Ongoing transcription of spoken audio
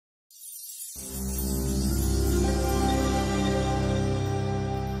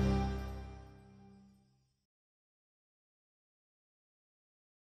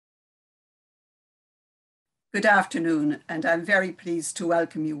Good afternoon, and I'm very pleased to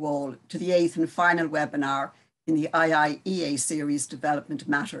welcome you all to the 8th and final webinar in the IIEA series Development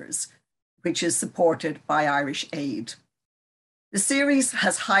Matters, which is supported by Irish Aid. The series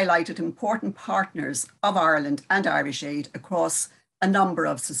has highlighted important partners of Ireland and Irish Aid across a number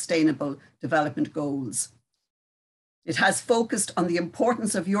of sustainable development goals. It has focused on the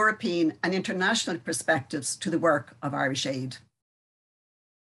importance of European and international perspectives to the work of Irish Aid.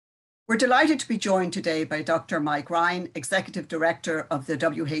 We're delighted to be joined today by Dr. Mike Ryan, Executive Director of the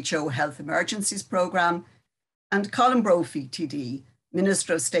WHO Health Emergencies Programme, and Colm Brophy, TD,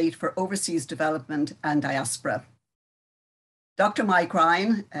 Minister of State for Overseas Development and Diaspora. Dr. Mike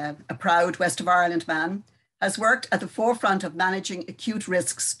Ryan, a proud West of Ireland man, has worked at the forefront of managing acute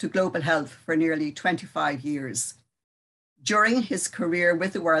risks to global health for nearly 25 years. During his career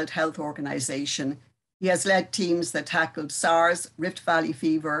with the World Health Organization, he has led teams that tackled SARS, Rift Valley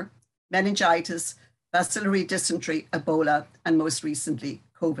fever, meningitis, bacillary dysentery, Ebola, and most recently,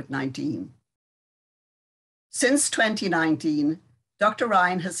 COVID-19. Since 2019, Dr.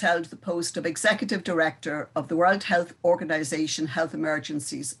 Ryan has held the post of Executive Director of the World Health Organization Health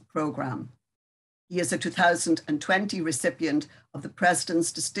Emergencies Programme. He is a 2020 recipient of the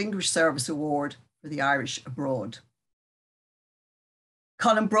President's Distinguished Service Award for the Irish abroad.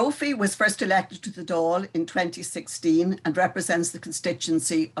 Colm Brophy was first elected to the Dáil in 2016 and represents the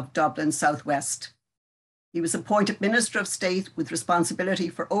constituency of Dublin Southwest. He was appointed Minister of State with responsibility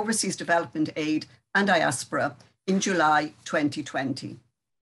for overseas development aid and diaspora in July 2020.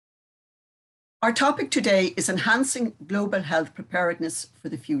 Our topic today is enhancing global health preparedness for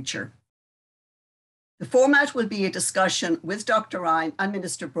the future. The format will be a discussion with Dr. Ryan and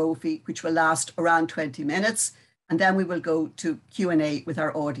Minister Brophy, which will last around 20 minutes, and then we will go to Q&A with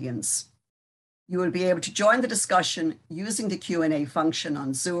our audience. You will be able to join the discussion using the Q&A function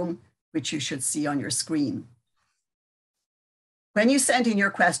on Zoom, which you should see on your screen. When you send in your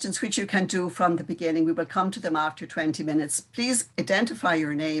questions, which you can do from the beginning, we will come to them after 20 minutes. Please identify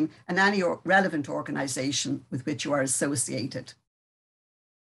your name and any relevant organization with which you are associated.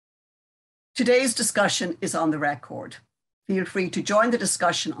 Today's discussion is on the record. Feel free to join the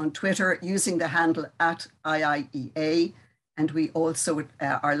discussion on Twitter using the handle @IIEA, and we also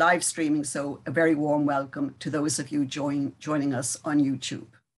are live streaming, so a very warm welcome to those of you joining us on YouTube.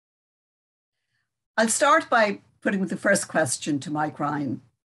 I'll start by putting the first question to Mike Ryan.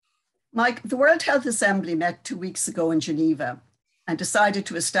 Mike, the World Health Assembly met 2 weeks ago in Geneva and decided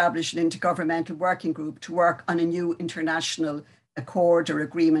to establish an intergovernmental working group to work on a new international accord or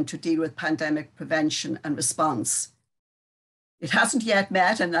agreement to deal with pandemic prevention and response. It hasn't yet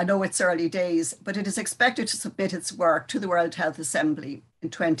met, and I know it's early days, but it is expected to submit its work to the World Health Assembly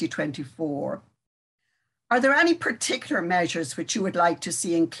in 2024. Are there any particular measures which you would like to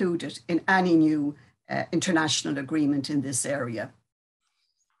see included in any new international agreement in this area?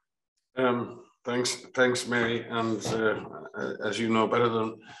 Thanks, Mary. And as you know better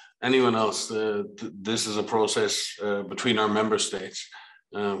than anyone else, this is a process between our member states.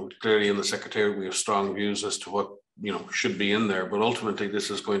 Clearly in the Secretariat, we have strong views as to what should be in there, but ultimately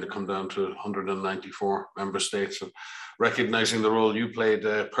this is going to come down to 194 member states. And recognizing the role you played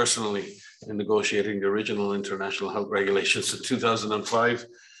personally in negotiating the original international health regulations in 2005,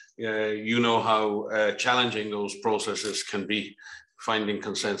 you know how challenging those processes can be, finding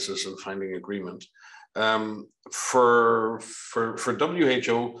consensus and finding agreement. For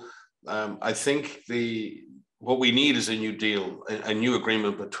WHO, I think what we need is a new deal, a new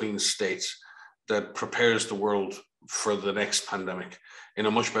agreement between states that prepares the world for the next pandemic in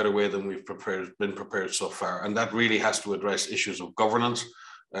a much better way than we've been prepared so far. And that really has to address issues of governance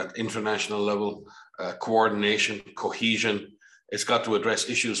at international level, coordination, cohesion. It's got to address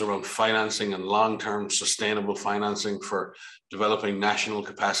issues around financing and long-term sustainable financing for developing national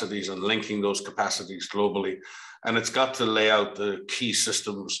capacities and linking those capacities globally. And it's got to lay out the key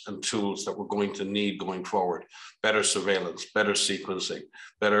systems and tools that we're going to need going forward. Better surveillance, better sequencing,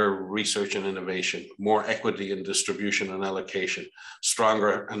 better research and innovation, more equity in distribution and allocation,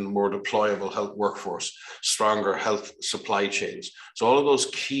 stronger and more deployable health workforce, stronger health supply chains. So all of those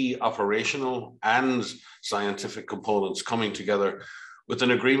key operational and scientific components coming together with an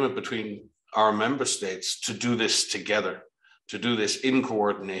agreement between our member states to do this together, to do this in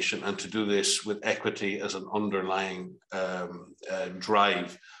coordination, and to do this with equity as an underlying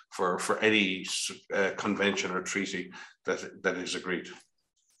drive for any convention or treaty that is agreed.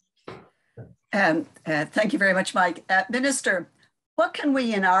 Thank you very much, Mike. Minister, what can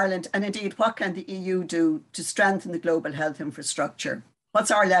we in Ireland, and indeed what can the EU do to strengthen the global health infrastructure?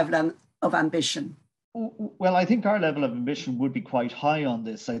 What's our level of ambition? Well, I think our level of ambition would be quite high on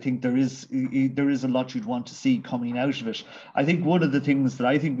this. I think there is a lot you'd want to see coming out of it. I think one of the things that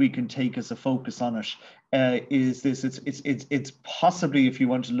I think we can take as a focus on it is this. It's possibly, if you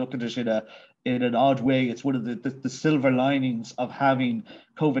want to look at it in an odd way, it's one of the silver linings of having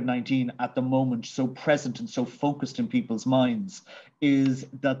COVID-19 at the moment so present and so focused in people's minds, is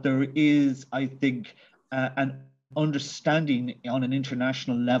that there is, I think, an understanding on an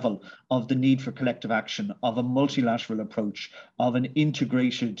international level of the need for collective action, of a multilateral approach, of an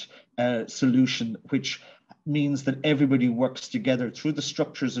integrated solution, which means that everybody works together through the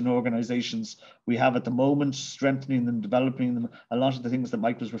structures and organizations we have at the moment, strengthening them, developing them. A lot of the things that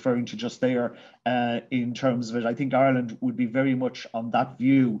Mike was referring to just there in terms of it, I think Ireland would be very much on that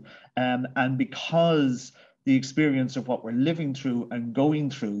view. And because the experience of what we're living through and going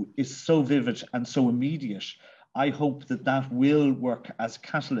through is so vivid and so immediate, I hope that that will work as a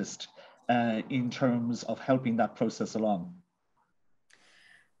catalyst in terms of helping that process along.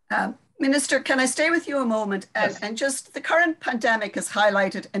 Minister, can I stay with you a moment? Yes. And just the current pandemic has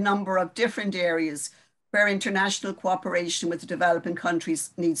highlighted a number of different areas where international cooperation with the developing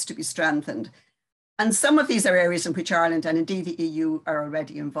countries needs to be strengthened. And some of these are areas in which Ireland and indeed the EU are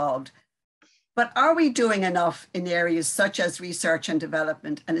already involved. But are we doing enough in areas such as research and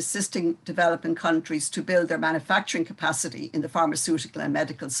development and assisting developing countries to build their manufacturing capacity in the pharmaceutical and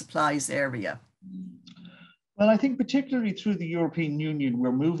medical supplies area? Well, I think particularly through the European Union,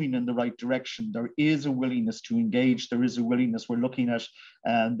 we're moving in the right direction. There is a willingness to engage. There is a willingness. We're looking at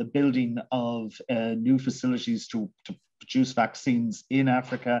the building of new facilities to produce vaccines in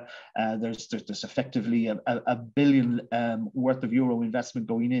Africa. There's effectively a billion worth of euro investment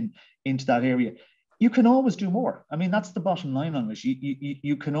going into that area. You can always do more. I mean, that's the bottom line on it.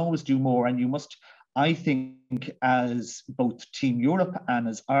 You can always do more, and you must, I think, as both Team Europe and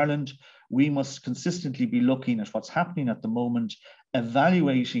as Ireland, we must consistently be looking at what's happening at the moment,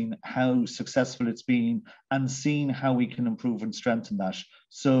 evaluating how successful it's been, and seeing how we can improve and strengthen that.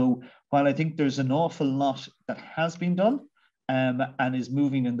 So while I think there's an awful lot that has been done and is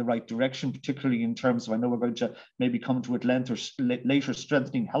moving in the right direction, particularly in terms of, I know we're going to maybe come to it later,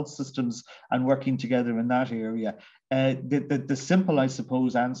 strengthening health systems and working together in that area. The simple, I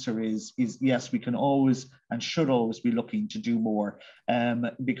suppose, answer is yes, we can always and should always be looking to do more,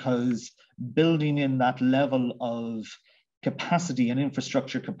 because building in that level of capacity and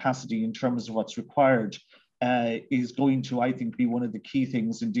infrastructure capacity in terms of what's required is going to, I think, be one of the key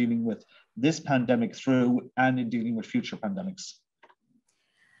things in dealing with this pandemic through and in dealing with future pandemics.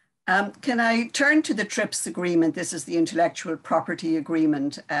 Can I turn to the TRIPS agreement? This is the intellectual property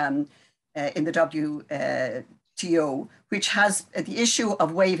agreement in the WTO, which has the issue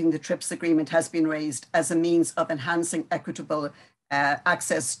of waiving the TRIPS agreement has been raised as a means of enhancing equitable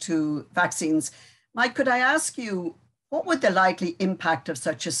access to vaccines. Mike, could I ask you, what would the likely impact of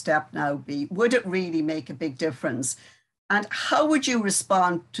such a step now be? Would it really make a big difference? And how would you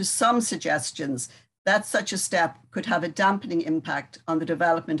respond to some suggestions that such a step could have a dampening impact on the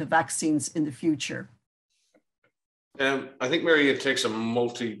development of vaccines in the future? I think, Mary, it takes a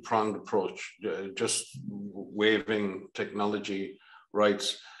multi-pronged approach. Just waiving technology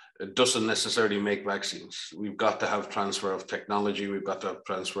rights, it doesn't necessarily make vaccines. We've got to have transfer of technology, we've got to have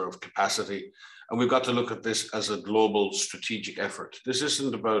transfer of capacity, and we've got to look at this as a global strategic effort. This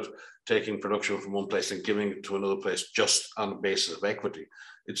isn't about taking production from one place and giving it to another place just on the basis of equity.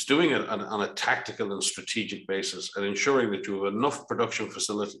 It's doing it on a tactical and strategic basis and ensuring that you have enough production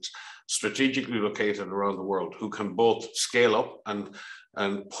facilities strategically located around the world who can both scale up and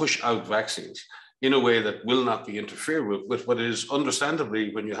push out vaccines in a way that will not be interfered with what is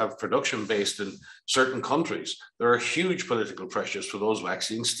understandably, when you have production based in certain countries, there are huge political pressures for those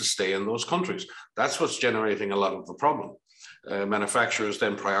vaccines to stay in those countries. That's what's generating a lot of the problem. Manufacturers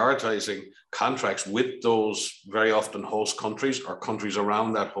then prioritizing contracts with those very often host countries or countries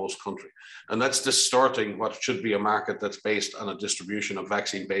around that host country. And that's distorting what should be a market that's based on a distribution of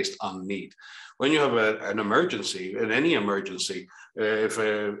vaccine based on need. When you have an emergency, in any emergency, if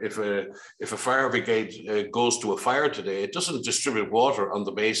a fire brigade goes to a fire today, it doesn't distribute water on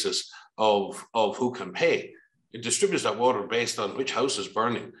the basis of who can pay. It distributes that water based on which house is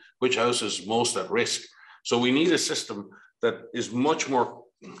burning, which house is most at risk. So we need a system that is much more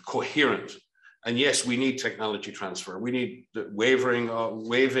coherent. And yes, we need technology transfer. We need waiving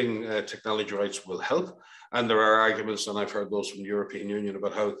technology rights will help. And there are arguments, and I've heard those from the European Union,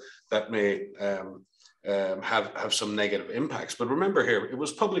 about how that may have some negative impacts. But remember here, it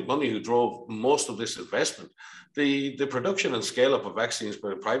was public money who drove most of this investment. The production and scale up of vaccines by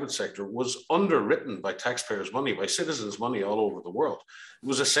the private sector was underwritten by taxpayers' money, by citizens' money all over the world. It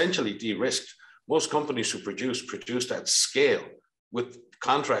was essentially de-risked. most companies who produced at scale with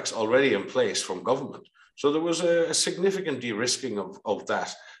contracts already in place from government. So there was a significant de-risking of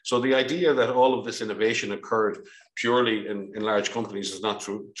that. So the idea that all of this innovation occurred purely in large companies is not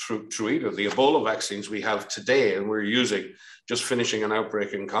true either. The Ebola vaccines we have today, and we're using, just finishing an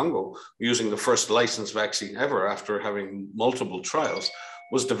outbreak in Congo, using the first licensed vaccine ever after having multiple trials,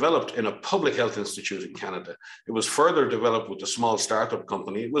 was developed in a public health institute in Canada. It was further developed with a small startup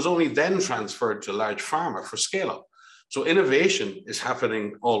company. It was only then transferred to large pharma for scale up. So innovation is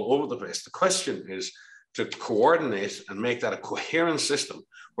happening all over the place. The question is to coordinate and make that a coherent system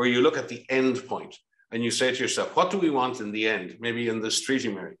where you look at the end point and you say to yourself, what do we want in the end? Maybe in this treaty,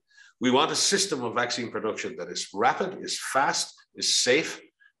 Mary. We want a system of vaccine production that is rapid, is fast, is safe,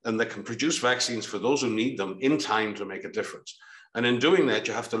 and that can produce vaccines for those who need them in time to make a difference. And in doing that,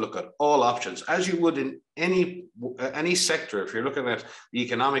 you have to look at all options, as you would in any sector. If you're looking at the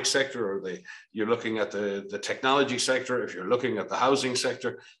economic sector, or you're looking at the technology sector, if you're looking at the housing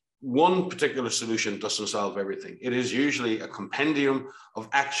sector, one particular solution doesn't solve everything. It is usually a compendium of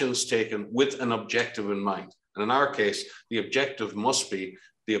actions taken with an objective in mind. And in our case, the objective must be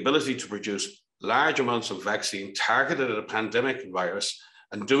the ability to produce large amounts of vaccine targeted at a pandemic virus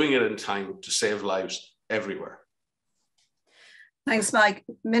and doing it in time to save lives everywhere. Thanks, Mike.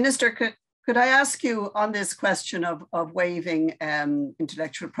 Minister, could I ask you on this question of waiving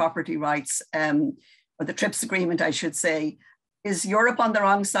intellectual property rights, or the TRIPS agreement, I should say, is Europe on the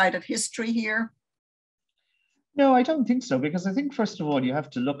wrong side of history here? No, I don't think so, because I think, first of all, you have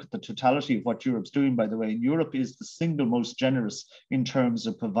to look at the totality of what Europe's doing, by the way. Europe is the single most generous in terms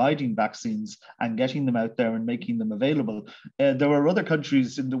of providing vaccines and getting them out there and making them available. There are other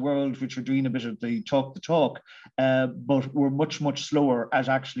countries in the world which are doing a bit of the talk, but we're much, much slower at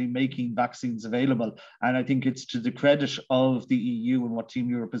actually making vaccines available. And I think it's to the credit of the EU and what Team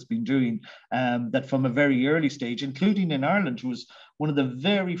Europe has been doing, that from a very early stage, including in Ireland, who was one of the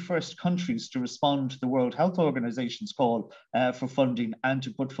very first countries to respond to the World Health Organization's call for funding and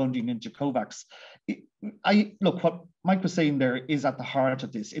to put funding into COVAX. Look, what Mike was saying there is at the heart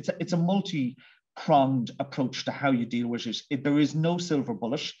of this. It's a multi-pronged approach to how you deal with it. There is no silver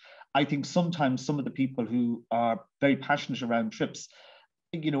bullet. I think sometimes some of the people who are very passionate around TRIPS,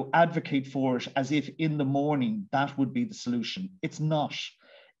 advocate for it as if in the morning that would be the solution. It's not.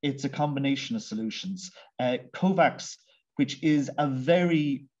 It's a combination of solutions. COVAX, which is a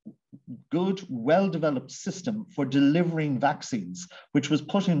very good, well-developed system for delivering vaccines, which was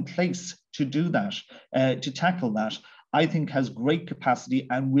put in place to do that, to tackle that, I think has great capacity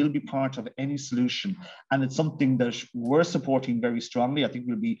and will be part of any solution. And it's something that we're supporting very strongly. I think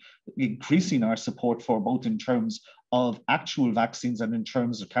we'll be increasing our support for, both in terms of actual vaccines and in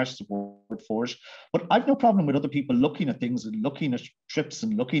terms of cash support for it. But I've no problem with other people looking at things and looking at TRIPS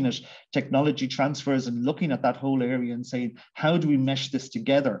and looking at technology transfers and looking at that whole area and saying, how do we mesh this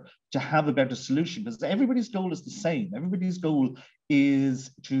together to have a better solution? Because everybody's goal is the same. Everybody's goal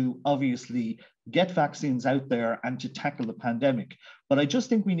is to obviously get vaccines out there and to tackle the pandemic. But I just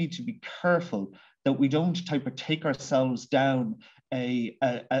think we need to be careful that we don't take ourselves down a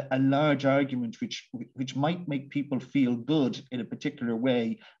large argument which might make people feel good in a particular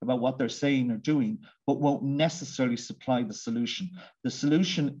way about what they're saying or doing, but won't necessarily supply the solution. The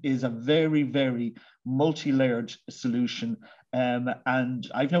solution is a very, very multi-layered solution. And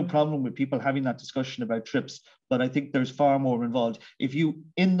I've no problem with people having that discussion about TRIPS, but I think there's far more involved. If you,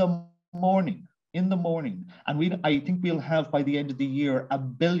 in the morning, and I think we'll have by the end of the year,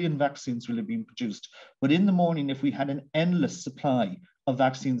 1 billion vaccines will have been produced. But in the morning, if we had an endless supply of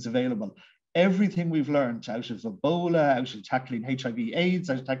vaccines available, everything we've learned out of Ebola, out of tackling HIV/AIDS,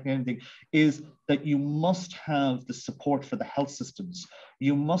 out of tackling anything, is that you must have the support for the health systems.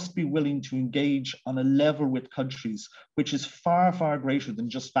 You must be willing to engage on a level with countries, which is far, far greater than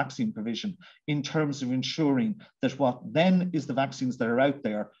just vaccine provision, in terms of ensuring that what then is the vaccines that are out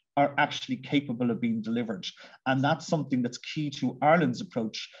there are actually capable of being delivered. And that's something that's key to Ireland's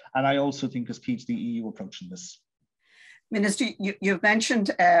approach, and I also think is key to the EU approach in this. Minister, you've mentioned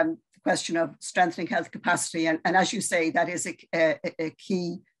the question of strengthening health capacity, and as you say, that is a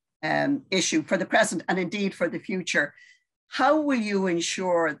key issue for the present and indeed for the future. How will you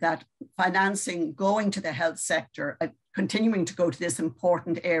ensure that financing going to the health sector, continuing to go to this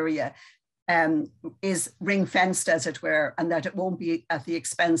important area, is ring-fenced, as it were, and that it won't be at the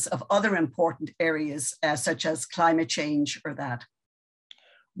expense of other important areas, such as climate change or that?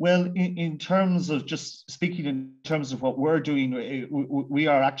 Well, in terms of just speaking in terms of what we're doing, we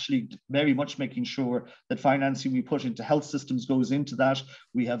are actually very much making sure that financing we put into health systems goes into that.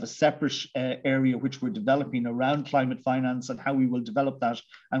 We have a separate area which we're developing around climate finance and how we will develop that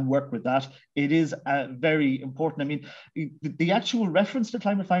and work with that. It is very important. I mean, the actual reference to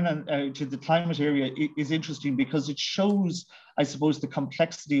climate finance, to the climate area is interesting because it shows, I suppose, the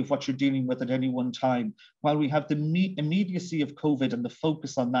complexity of what you're dealing with at any one time. While we have the immediacy of COVID and the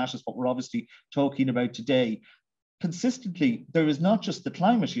focus on that is what we're obviously talking about today, consistently, there is not just the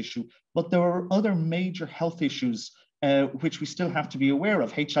climate issue, but there are other major health issues which we still have to be aware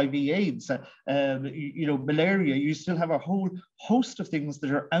of. HIV, AIDS, malaria. You still have a whole host of things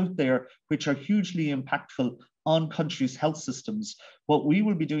that are out there which are hugely impactful on countries' health systems. What we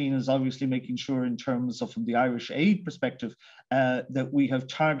will be doing is obviously making sure in terms of from the Irish aid perspective that we have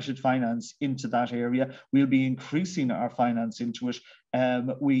targeted finance into that area. We'll be increasing our finance into it.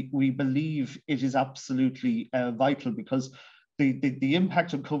 We believe it is absolutely vital because the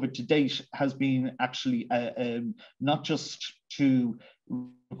impact of COVID to date has been actually not just to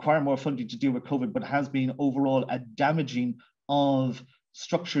require more funding to deal with COVID, but has been overall a damaging of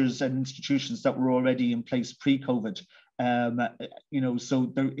structures and institutions that were already in place pre-COVID.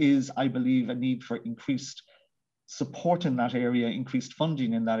 So there is, I believe, a need for increased support in that area, increased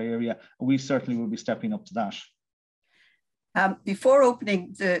funding in that area. We certainly will be stepping up to that. Before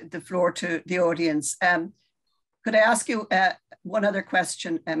opening the floor to the audience, could I ask you one other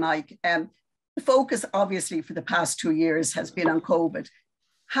question, Mike? The focus, obviously, for the past 2 years has been on COVID.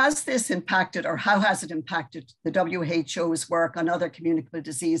 Has this impacted, or how has it impacted the WHO's work on other communicable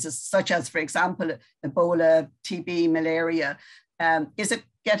diseases, such as, for example, Ebola, TB, malaria? Is it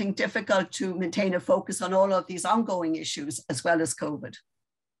getting difficult to maintain a focus on all of these ongoing issues as well as COVID?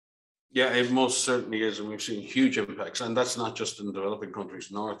 Yeah, it most certainly is. And we've seen huge impacts. And that's not just in developing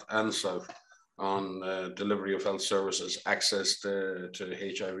countries, north and south, on delivery of health services, access to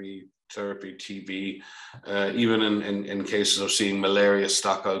HIV therapy, TB, even in cases of seeing malaria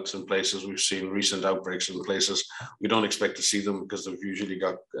stockouts in places. We've seen recent outbreaks in places. We don't expect to see them because they've usually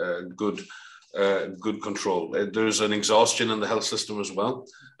got good control. There's an exhaustion in the health system as well,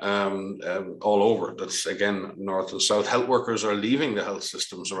 all over. That's again north and south. Health workers are leaving the health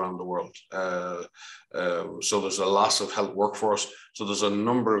systems around the world, so there's a loss of health workforce. So there's a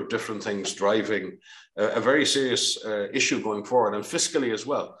number of different things driving a very serious issue going forward, and fiscally as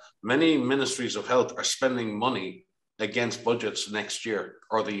well. Many ministries of health are spending money against budgets next year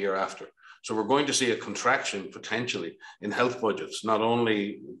or the year after. So we're going to see a contraction potentially in health budgets, not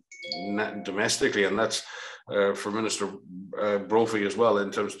only domestically, and that's for Minister Brophy as well, in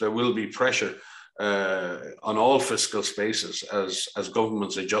terms there will be pressure on all fiscal spaces as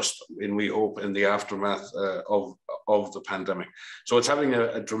governments adjust, and we hope in the aftermath of the pandemic. So it's having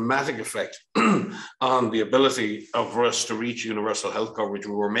a dramatic effect on the ability of us to reach universal health coverage.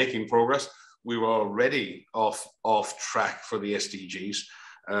 We were making progress. We were already off track for the SDGs,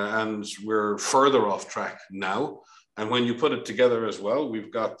 and we're further off track now. And when you put it together as well, we've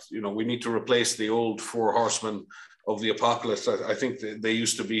got, we need to replace the old 4 horsemen of the apocalypse. I think they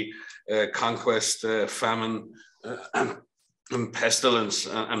used to be conquest, famine, and pestilence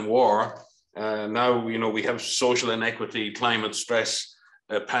and war. Now, we have social inequity, climate stress,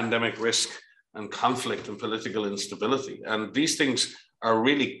 pandemic risk, and conflict and political instability. And these things are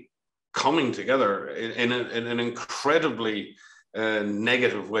really coming together in an incredibly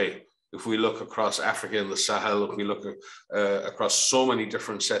negative way. If we look across Africa and the Sahel, if we look across so many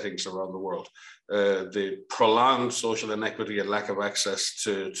different settings around the world, the prolonged social inequity and lack of access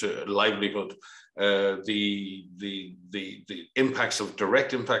to livelihood, the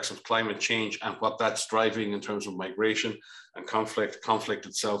direct impacts of climate change and what that's driving in terms of migration and conflict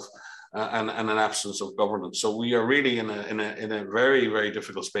itself, and an absence of governance. So we are really in a very, very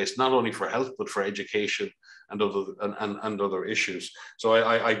difficult space, not only for health, but for education and other issues. So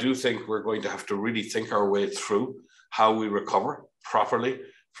I do think we're going to have to really think our way through how we recover properly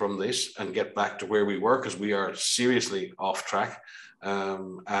from this and get back to where we were, because we are seriously off track.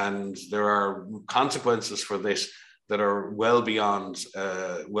 And there are consequences for this that are well beyond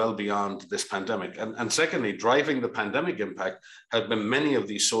this pandemic. And secondly, driving the pandemic impact have been many of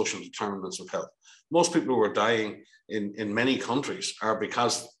these social determinants of health. Most people who are dying in many countries are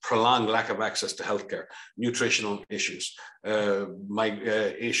because prolonged lack of access to healthcare, nutritional issues,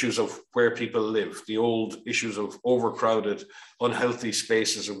 issues of where people live, the old issues of overcrowded, unhealthy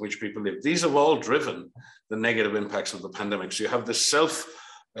spaces in which people live. These have all driven the negative impacts of the pandemic. So you have this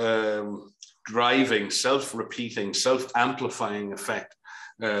self-driving, self-repeating, self-amplifying effect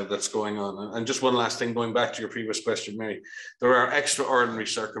that's going on. And just one last thing, going back to your previous question, Mary, there are extraordinary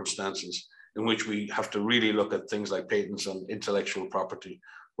circumstances in which we have to really look at things like patents and intellectual property.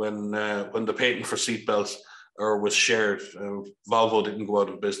 When the patent for seatbelts was shared, Volvo didn't go out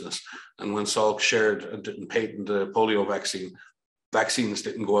of business. And when Salk shared and didn't patent the polio vaccine, vaccines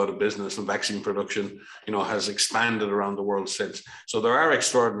didn't go out of business, and vaccine production, has expanded around the world since. So there are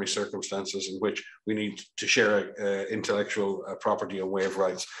extraordinary circumstances in which we need to share intellectual property and way of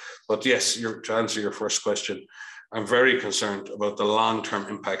rights. But yes, to answer your first question, I'm very concerned about the long-term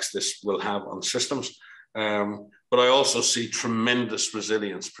impacts this will have on systems. But I also see tremendous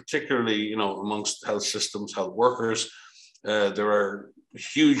resilience, particularly, amongst health systems, health workers. There are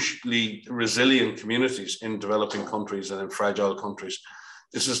hugely resilient communities in developing countries and in fragile countries.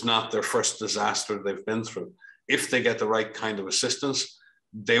 This is not their first disaster they've been through. If they get the right kind of assistance,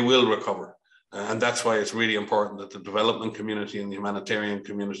 they will recover. And that's why it's really important that the development community and the humanitarian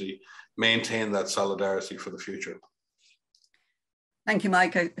community maintain that solidarity for the future. Thank you,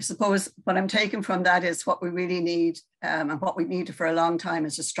 Mike. I suppose what I'm taking from that is what we really need, and what we needed for a long time,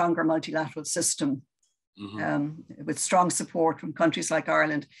 is a stronger multilateral system. With strong support from countries like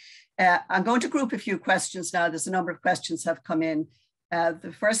Ireland. I'm going to group a few questions now. There's a number of questions have come in.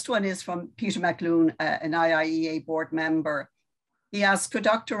 The first one is from Peter McLoone, an IIEA board member. He asks, could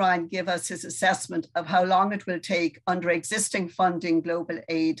Dr. Ryan give us his assessment of how long it will take under existing funding global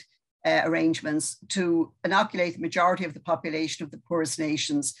aid arrangements to inoculate the majority of the population of the poorest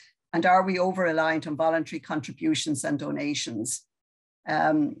nations? And are we over-reliant on voluntary contributions and donations?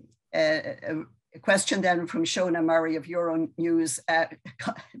 A question then from Shona Murray of Euronews,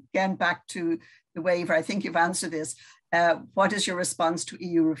 again back to the waiver. I think you've answered this. What is your response to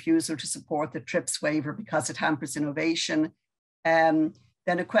EU refusal to support the TRIPS waiver because it hampers innovation? Then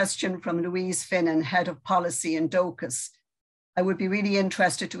a question from Louise Finnan, Head of Policy in DOCUS. I would be really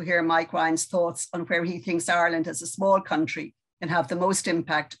interested to hear Mike Ryan's thoughts on where he thinks Ireland, as a small country, can have the most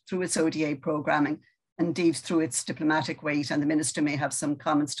impact through its ODA programming, indeed through its diplomatic weight, and the Minister may have some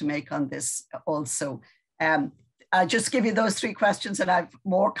comments to make on this also. I'll just give you those three questions and I've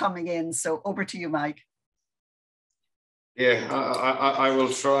more coming in, so over to you, Mike. Yeah, I will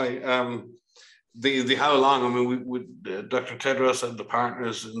try. The how long, I mean, Dr. Tedros and the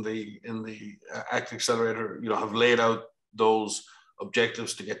partners in the ACT Accelerator, have laid out those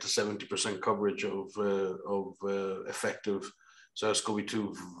objectives to get to 70% coverage of effective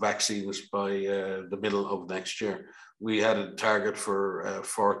SARS-CoV-2 vaccines by the middle of next year. We had a target for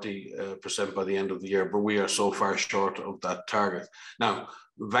 40% by the end of the year, but we are so far short of that target. Now,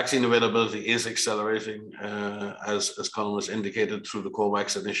 vaccine availability is accelerating, as Colm has indicated, through the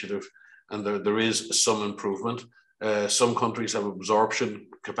COVAX initiative, and there is some improvement. Some countries have absorption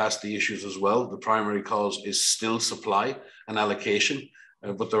capacity issues as well. The primary cause is still supply and allocation.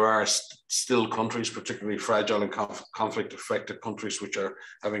 But there are still countries, particularly fragile and conflict-affected countries, which are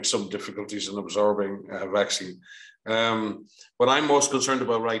having some difficulties in absorbing vaccine. What I'm most concerned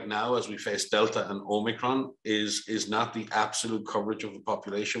about right now, as we face Delta and Omicron, is not the absolute coverage of the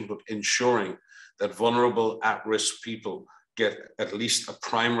population, but ensuring that vulnerable, at-risk people get at least a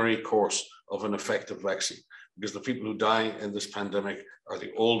primary course of an effective vaccine. Because the people who die in this pandemic are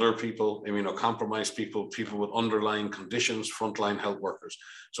the older people, immunocompromised people, people with underlying conditions, frontline health workers.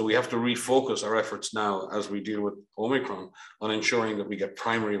 So we have to refocus our efforts now as we deal with Omicron on ensuring that we get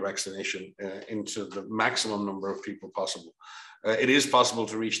primary vaccination into the maximum number of people possible. It is possible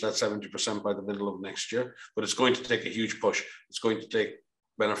to reach that 70% by the middle of next year, but it's going to take a huge push. It's going to take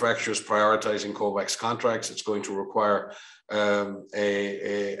manufacturers prioritizing COVAX contracts. It's going to require and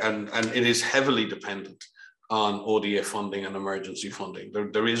it is heavily dependent on ODA funding and emergency funding.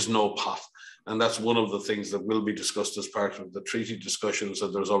 There is no pot. And that's one of the things that will be discussed as part of the treaty discussions.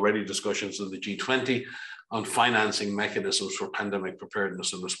 And there's already discussions in the G20 on financing mechanisms for pandemic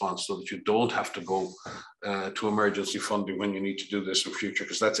preparedness and response, so that you don't have to go to emergency funding when you need to do this in future,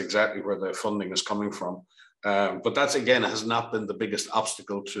 because that's exactly where the funding is coming from. But that's, again, has not been the biggest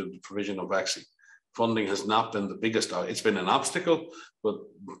obstacle to the provision of vaccine. Funding has not been the biggest. It's been an obstacle, but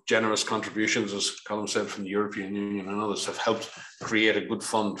generous contributions, as Colm said, from the European Union and others have helped create a good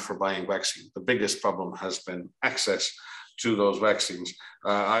fund for buying vaccine. The biggest problem has been access to those vaccines.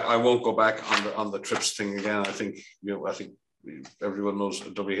 I won't go back on the TRIPS thing again. I think everyone knows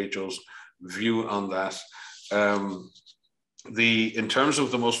WHO's view on that. In terms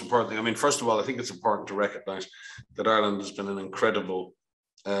of the most important thing, I mean, first of all, I think it's important to recognize that Ireland has been an incredible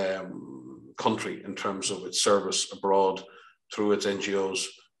country in terms of its service abroad, through its NGOs,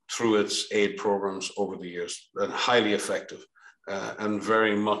 through its aid programs over the years, and highly effective. and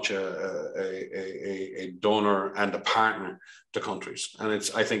very much a donor and a partner to countries. And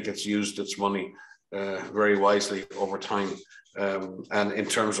I think it's used its money very wisely over time. And in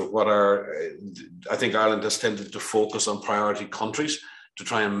terms of I think Ireland has tended to focus on priority countries to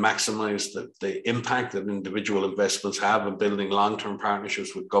try and maximize the impact that individual investments have in building long-term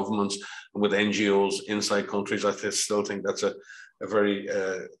partnerships with governments and with NGOs inside countries. I still think that's a very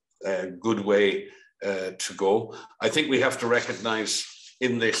good way to go. I think we have to recognize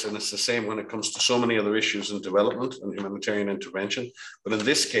in this, and it's the same when it comes to so many other issues in development and humanitarian intervention, but in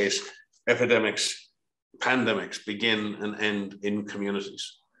this case, epidemics, pandemics begin and end in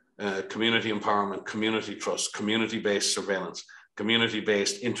communities. Community empowerment, community trust, community-based surveillance,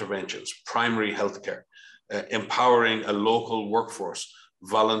 community-based interventions, primary healthcare, empowering a local workforce,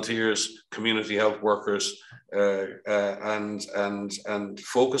 volunteers, community health workers, and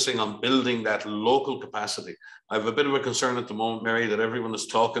focusing on building that local capacity. I have a bit of a concern at the moment, Mary, that everyone is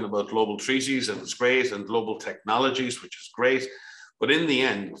talking about global treaties and it's great, and global technologies, which is great. But in the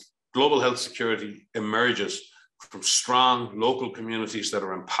end, global health security emerges from strong local communities that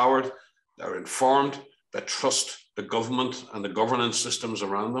are empowered, that are informed, that trust the government and the governance systems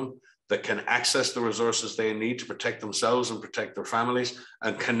around them, that can access the resources they need to protect themselves and protect their families,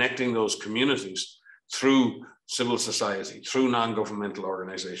 and connecting those communities through civil society, through non-governmental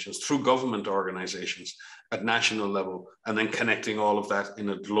organizations, through government organizations at national level, and then connecting all of that in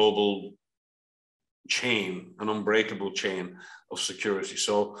a global chain, an unbreakable chain of security.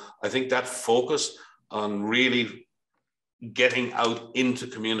 So I think that focus on really getting out into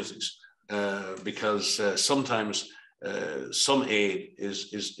communities, because sometimes some aid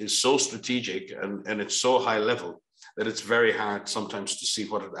is so strategic and it's so high level that it's very hard sometimes to see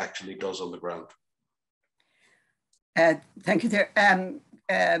what it actually does on the ground. Thank you there.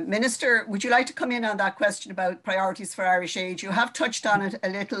 Minister, would you like to come in on that question about priorities for Irish aid? You have touched on it a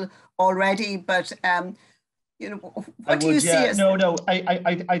little already, but you know, what do you see as... No,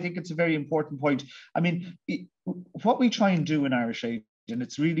 I think it's a very important point. I mean, what we try and do in Irish aid, and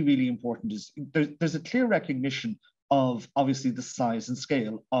it's really, really important, is there's a clear recognition of obviously the size and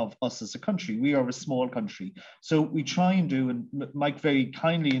scale of us as a country. We are a small country. So we try and do, and Mike very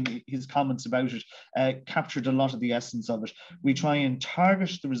kindly in his comments about it, captured a lot of the essence of it. We try and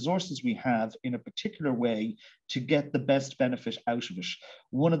target the resources we have in a particular way to get the best benefit out of it.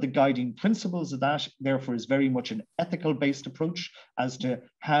 One of the guiding principles of that, therefore, is very much an ethical-based approach as to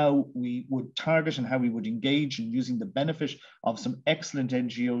how we would target and how we would engage in using the benefit of some excellent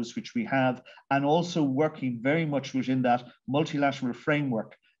NGOs which we have, and also working very much within that multilateral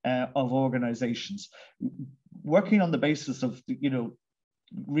framework of organizations, working on the basis of, you know,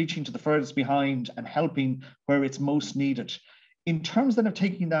 reaching to the furthest behind and helping where it's most needed. In terms then of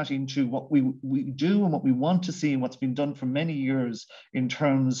taking that into what we do and what we want to see and what's been done for many years in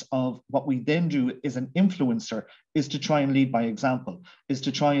terms of what we then do as an influencer, is to try and lead by example, is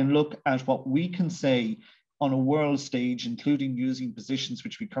to try and look at what we can say on a world stage, including using positions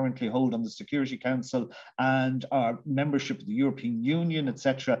which we currently hold on the Security Council and our membership of the European Union,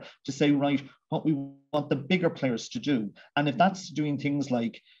 etc., to say, right, what we want the bigger players to do. And if that's doing things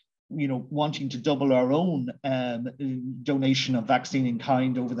like, you know, wanting to double our own donation of vaccine in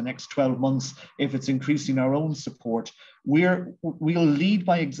kind over the next 12 months, if it's increasing our own support, we'll lead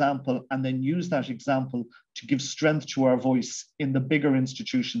by example and then use that example to give strength to our voice in the bigger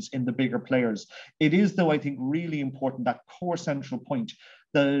institutions, in the bigger players. It is, though, I think, really important, that core central point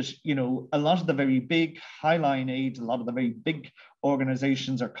that, you know, a lot of the very big highline aid, a lot of the very big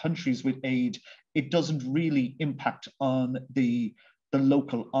organizations or countries with aid, it doesn't really impact on the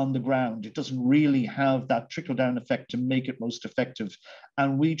local on the ground. It doesn't really have that trickle-down effect to make it most effective.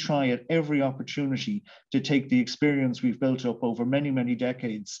 And we try at every opportunity to take the experience we've built up over many, many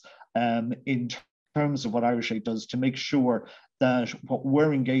decades in terms of what Irish Aid does to make sure that what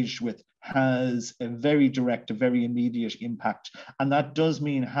we're engaged with has a very direct, a very immediate impact. And that does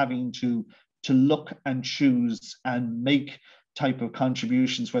mean having to look and choose and make type of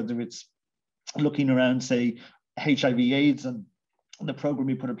contributions, whether it's looking around, say, HIV/AIDS and the program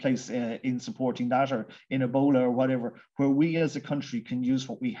we put in place in supporting that, or in Ebola or whatever, where we as a country can use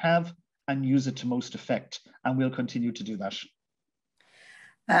what we have and use it to most effect. And we'll continue to do that.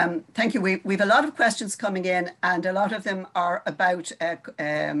 Thank you. We've a lot of questions coming in, and a lot of them are about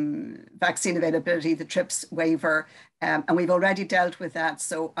vaccine availability, the TRIPS waiver, and we've already dealt with that.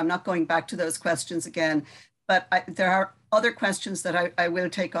 So I'm not going back to those questions again, but there are other questions that I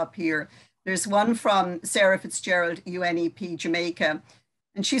will take up here. There's one from Sarah Fitzgerald, UNEP Jamaica,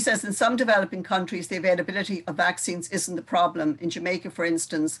 and she says in some developing countries, the availability of vaccines isn't the problem. In Jamaica, for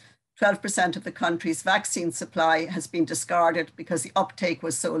instance, 12% of the country's vaccine supply has been discarded because the uptake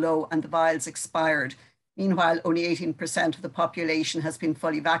was so low and the vials expired. Meanwhile, only 18% of the population has been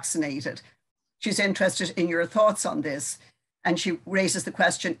fully vaccinated. She's interested in your thoughts on this. And she raises the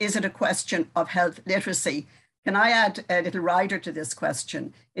question, is it a question of health literacy? Can I add a little rider to this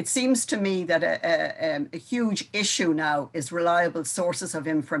question? It seems to me that a huge issue now is reliable sources of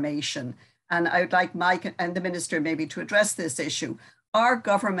information. And I would like Mike and the Minister maybe to address this issue. Are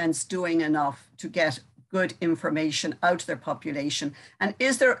governments doing enough to get good information out to their population? And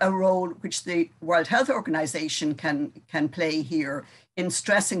is there a role which the World Health Organization can play here in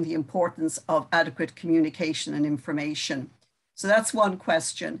stressing the importance of adequate communication and information? So that's one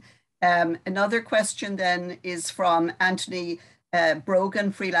question. Another question then is from Anthony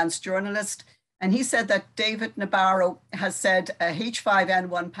Brogan, freelance journalist. And he said that David Nabarro has said a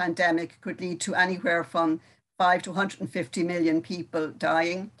H5N1 pandemic could lead to anywhere from 5 to 150 million people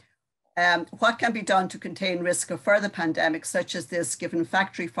dying. What can be done to contain risk of further pandemics such as this, given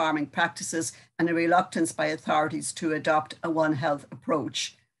factory farming practices and a reluctance by authorities to adopt a One Health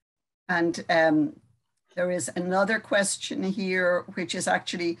approach? And there is another question here, which is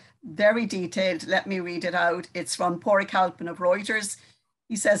actually very detailed. Let me read it out. It's from Porrick Halpin of Reuters.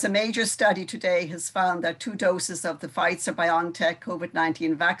 He says, a major study today has found that 2 doses of the Pfizer-BioNTech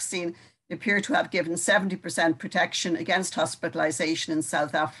COVID-19 vaccine appear to have given 70% protection against hospitalization in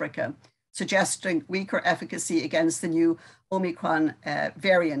South Africa, suggesting weaker efficacy against the new Omicron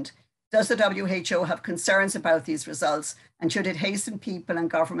variant. Does the WHO have concerns about these results? And should it hasten people and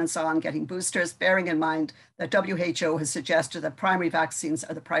governments on getting boosters, bearing in mind that WHO has suggested that primary vaccines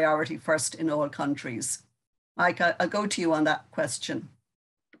are the priority first in all countries? Mike, I'll go to you on that question.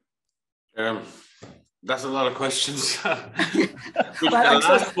 That's a lot of questions. The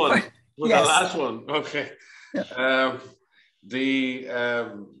last one. The last one, okay. Yeah.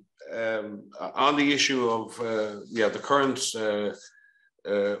 On the issue of the current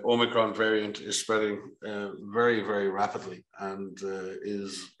Omicron variant is spreading very, very rapidly and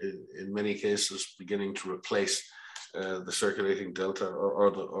is in many cases beginning to replace the circulating Delta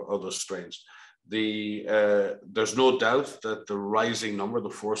or other strains. There's no doubt that the rising number, the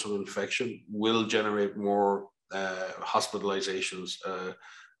force of infection, will generate more hospitalizations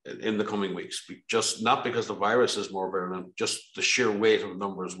in the coming weeks. Just not because the virus is more virulent, just the sheer weight of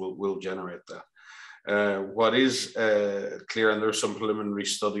numbers will generate that. What is clear, and there's some preliminary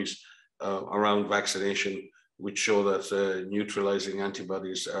studies around vaccination which show that neutralizing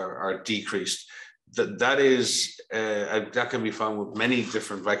antibodies are decreased. That can be found with many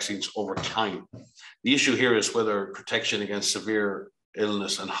different vaccines over time. The issue here is whether protection against severe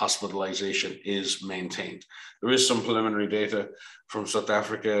illness and hospitalization is maintained. There is some preliminary data from South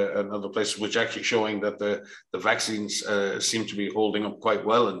Africa and other places which actually showing that the vaccines seem to be holding up quite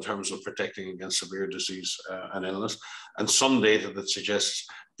well in terms of protecting against severe disease and illness, and some data that suggests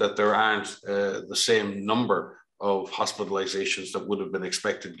that there aren't the same number of hospitalizations that would have been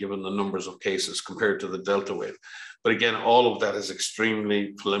expected given the numbers of cases compared to the Delta wave. But again, all of that is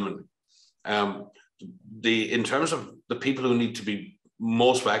extremely preliminary. In terms of the people who need to be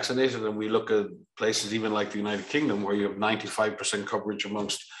most vaccinated, and we look at places even like the United Kingdom, where you have 95% coverage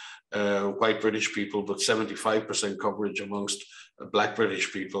amongst white British people, but 75% coverage amongst Black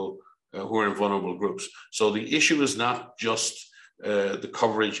British people who are in vulnerable groups. So the issue is not just the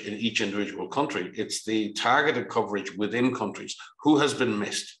coverage in each individual country, it's the targeted coverage within countries. Who has been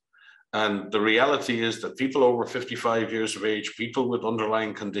missed? And the reality is that people over 55 years of age, people with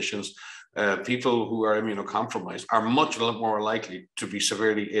underlying conditions, people who are immunocompromised are much more likely to be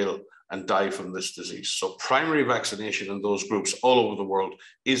severely ill and die from this disease. So primary vaccination in those groups all over the world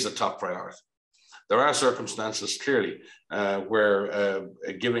is a top priority. There are circumstances clearly where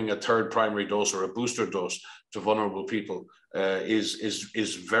giving a third primary dose or a booster dose to vulnerable people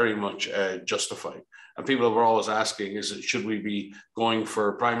is very much justified. And people are always asking, should we be going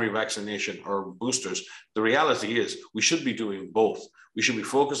for primary vaccination or boosters? The reality is we should be doing both. We should be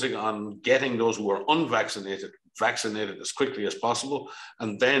focusing on getting those who are unvaccinated vaccinated as quickly as possible,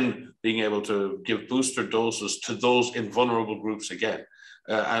 and then being able to give booster doses to those in vulnerable groups again.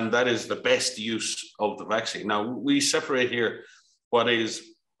 And that is the best use of the vaccine. Now, we separate here what is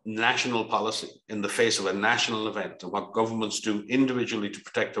national policy in the face of a national event and what governments do individually to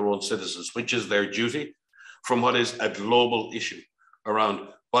protect their own citizens, which is their duty, from what is a global issue around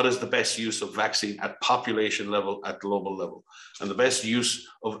what is the best use of vaccine at population level, at global level. And the best use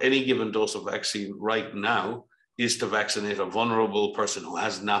of any given dose of vaccine right now is to vaccinate a vulnerable person who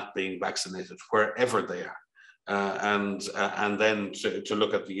has not been vaccinated, wherever they are. And then to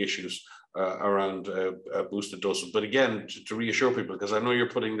look at the issues around boosted doses. But again, to reassure people, because I know you're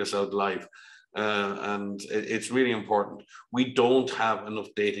putting this out live, and it's really important. We don't have enough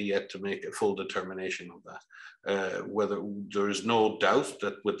data yet to make a full determination of that. Whether there is no doubt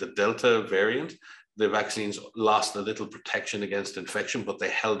that with the Delta variant, the vaccines lost a little protection against infection, but they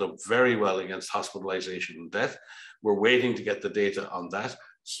held up very well against hospitalization and death. We're waiting to get the data on that.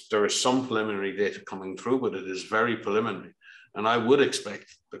 There is some preliminary data coming through, but it is very preliminary. And I would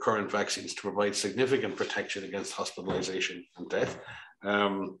expect the current vaccines to provide significant protection against hospitalization and death,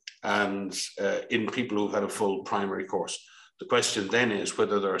 in people who've had a full primary course. The question then is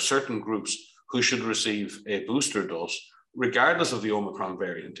whether there are certain groups who should receive a booster dose, regardless of the Omicron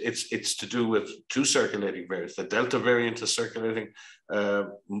variant. It's to do with two circulating variants. The Delta variant is circulating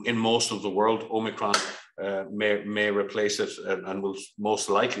in most of the world. Omicron may replace it and will most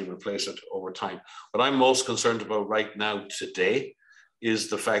likely replace it over time. What I'm most concerned about right now today is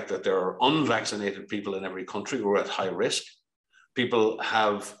the fact that there are unvaccinated people in every country who are at high risk. People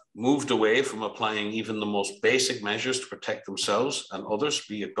have moved away from applying even the most basic measures to protect themselves and others,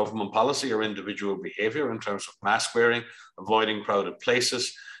 be it government policy or individual behavior in terms of mask wearing, avoiding crowded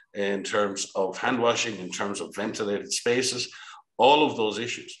places, in terms of hand washing, in terms of ventilated spaces, all of those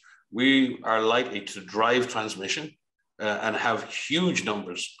issues. We are likely to drive transmission and have huge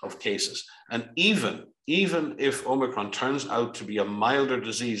numbers of cases. And even if Omicron turns out to be a milder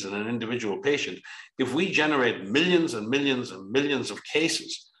disease in an individual patient, if we generate millions and millions and millions of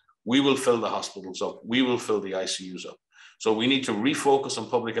cases, we will fill the hospitals up, we will fill the ICUs up. So we need to refocus on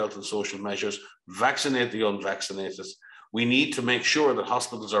public health and social measures, vaccinate the unvaccinated. We need to make sure that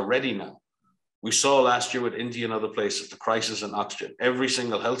hospitals are ready now. We saw last year with India and other places, the crisis in oxygen. Every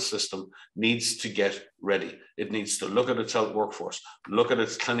single health system needs to get ready. It needs to look at its health workforce, look at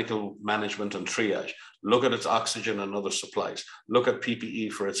its clinical management and triage, look at its oxygen and other supplies, look at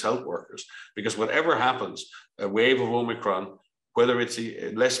PPE for its health workers. Because whatever happens, a wave of Omicron, whether it's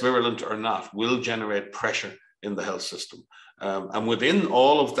less virulent or not, will generate pressure in the health system. And within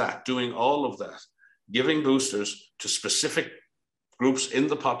all of that, doing all of that, giving boosters to specific groups in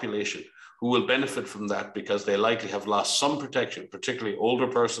the population who will benefit from that because they likely have lost some protection, particularly older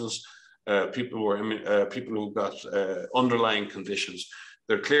persons, people who've got underlying conditions.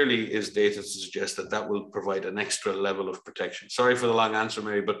 There clearly is data to suggest that that will provide an extra level of protection. Sorry for the long answer,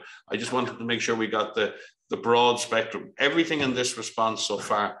 Mary, but I just wanted to make sure we got the broad spectrum. Everything in this response so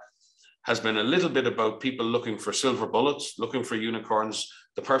far has been a little bit about people looking for silver bullets, looking for unicorns,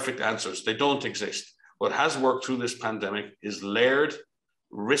 the perfect answers. They don't exist. What has worked through this pandemic is layered,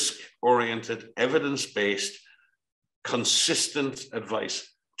 risk-oriented, evidence-based, consistent advice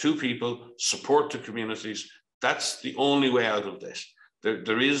to people, support to communities. That's the only way out of this.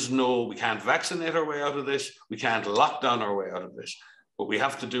 There is no, we can't vaccinate our way out of this. We can't lock down our way out of this. What we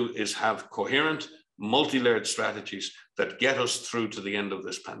have to do is have coherent, multi-layered strategies that get us through to the end of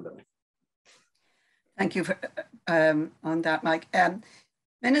this pandemic. Thank you for, on that, Mike.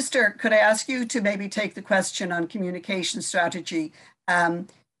 Minister, could I ask you to maybe take the question on communication strategy?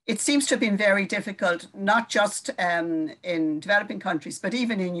 It seems to have been very difficult, not just in developing countries, but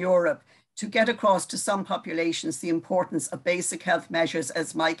even in Europe, to get across to some populations the importance of basic health measures,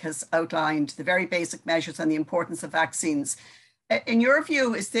 as Mike has outlined, the very basic measures and the importance of vaccines. In your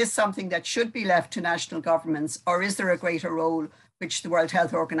view, is this something that should be left to national governments, or is there a greater role which the World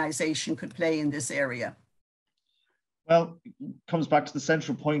Health Organization could play in this area? Well, it comes back to the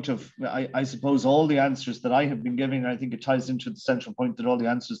central point of, I suppose, all the answers that I have been giving. I think it ties into the central point that all the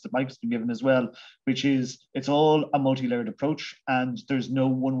answers that Mike's been given as well, which is it's all a multi-layered approach and there's no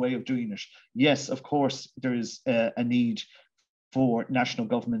one way of doing it. Yes, of course, there is a need for national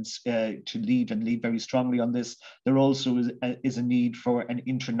governments to lead and lead very strongly on this. There also is a need for an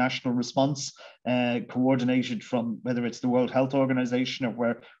international response, coordinated from whether it's the World Health Organization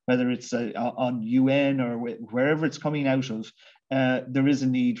or whether it's on UN or wherever it's coming out of. There is a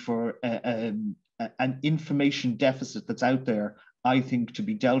need for an information deficit that's out there, I think, to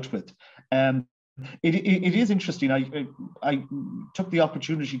be dealt with. It is interesting. I took the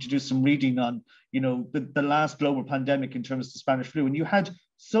opportunity to do some reading on, the last global pandemic in terms of the Spanish flu, and you had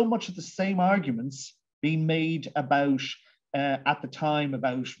so much of the same arguments being made about at the time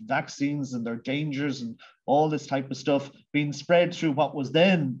about vaccines and their dangers and all this type of stuff being spread through what was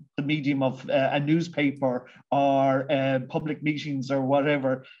then the medium of a newspaper or public meetings or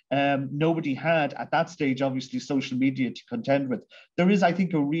whatever. Nobody had at that stage, obviously, social media to contend with. There is, I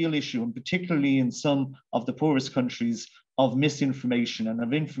think, a real issue, and particularly in some of the poorest countries, of misinformation and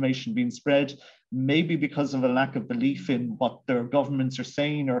of information being spread, maybe because of a lack of belief in what their governments are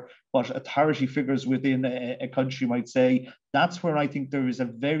saying or what authority figures within a country might say. That's where I think there is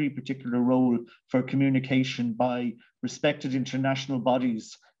a very particular role for communication by respected international bodies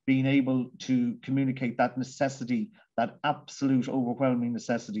being able to communicate that necessity, that absolute overwhelming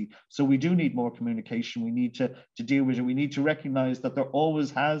necessity. So we do need more communication. We need to deal with it. We need to recognize that there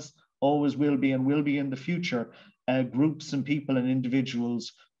always has, always will be, and will be in the future groups and people and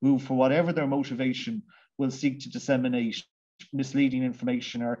individuals who, for whatever their motivation, will seek to disseminate misleading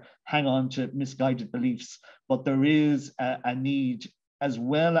information or hang on to misguided beliefs. But there is a need, as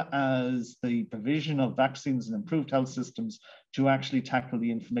well as the provision of vaccines and improved health systems, to actually tackle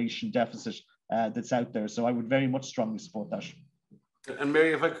the information deficit that's out there. So I would very much strongly support that. And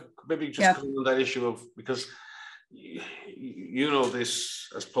Mary, if I could maybe just come on that issue of, because you know this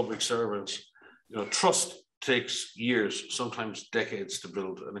as public servants, you know, trust takes years, sometimes decades to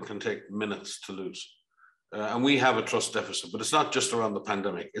build, and it can take minutes to lose. And we have a trust deficit, but it's not just around the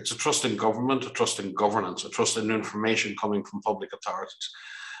pandemic. It's a trust in government, a trust in governance, a trust in information coming from public authorities.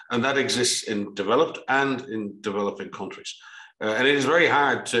 And that exists in developed and in developing countries. And it is very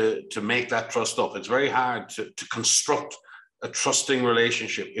hard to make that trust up. It's very hard to construct a trusting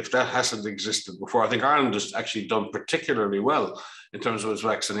relationship if that hasn't existed before. I think Ireland has actually done particularly well in terms of its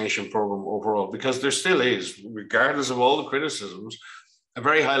vaccination program overall, because there still is, regardless of all the criticisms, a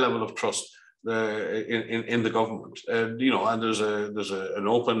very high level of trust in the government. You know, and there's an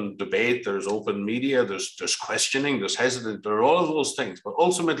open debate, there's open media, there's questioning, there's hesitant, there are all of those things. But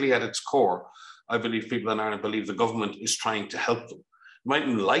ultimately, at its core, I believe people in Ireland believe the government is trying to help them.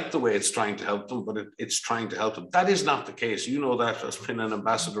 Mightn't like the way it's trying to help them, but it's trying to help them. That is not the case. You know that as being an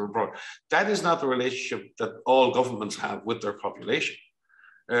ambassador abroad. That is not the relationship that all governments have with their population.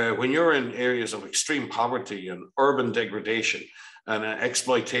 When you're in areas of extreme poverty and urban degradation and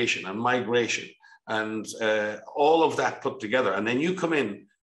exploitation and migration and all of that put together, and then you come in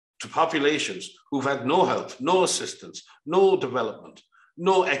to populations who've had no help, no assistance, no development,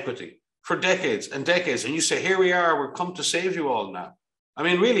 no equity for decades and decades, and you say, here we are, we're come to save you all now. I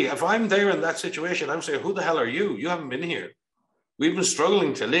mean, really, if I'm there in that situation, I would say, who the hell are you? You haven't been here. We've been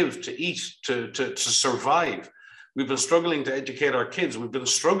struggling to live, to eat, to survive. We've been struggling to educate our kids. We've been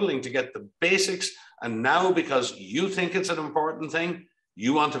struggling to get the basics. And now, because you think it's an important thing,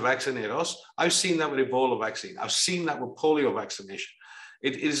 you want to vaccinate us. I've seen that with Ebola vaccine. I've seen that with polio vaccination.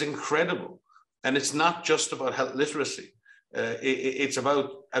 It is incredible. And it's not just about health literacy. It's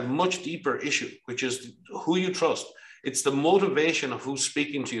about a much deeper issue, which is who you trust. It's the motivation of who's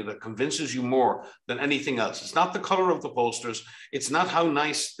speaking to you that convinces you more than anything else. It's not the color of the posters. It's not how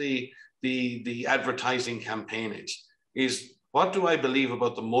nice the advertising campaign is what do I believe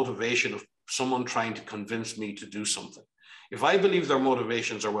about the motivation of someone trying to convince me to do something? If I believe their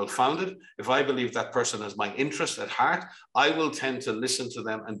motivations are well-founded, if I believe that person has my interest at heart, I will tend to listen to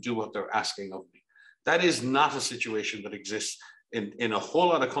them and do what they're asking of me. That is not a situation that exists in a whole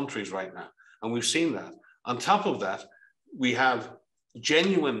lot of countries right now. And we've seen that. On top of that, we have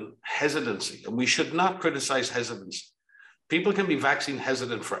genuine hesitancy, and we should not criticize hesitancy. People can be vaccine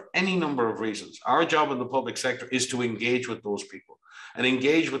hesitant for any number of reasons. Our job in the public sector is to engage with those people and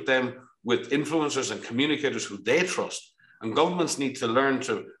engage with them with influencers and communicators who they trust. And governments need to learn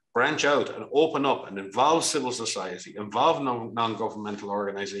to branch out and open up and involve civil society, involve non-governmental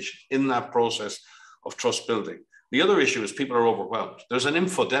organizations in that process of trust building. The other issue is people are overwhelmed. There's an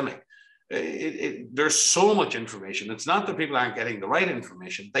infodemic. There's so much information. It's not that people aren't getting the right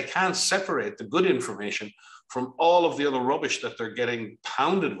information. They can't separate the good information from all of the other rubbish that they're getting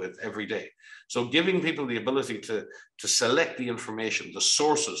pounded with every day. So giving people the ability to select the information, the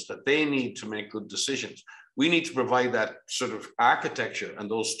sources that they need to make good decisions, we need to provide that sort of architecture and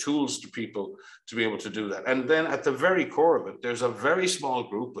those tools to people to be able to do that. And then at the very core of it, there's a very small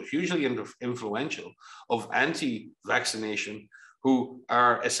group, but hugely influential, of anti-vaccination who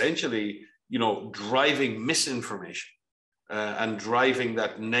are essentially, you know, driving misinformation and driving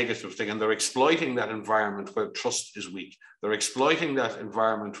that negative thing. And they're exploiting that environment where trust is weak. They're exploiting that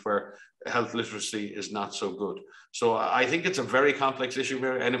environment where health literacy is not so good. So I think it's a very complex issue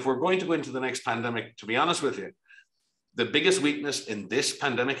here. And if we're going to go into the next pandemic, to be honest with you, the biggest weakness in this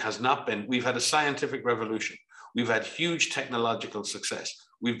pandemic has not been, we've had a scientific revolution. We've had huge technological success.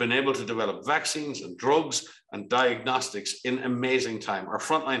 We've been able to develop vaccines and drugs and diagnostics in amazing time. Our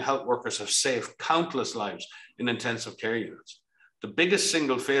frontline health workers have saved countless lives in intensive care units. The biggest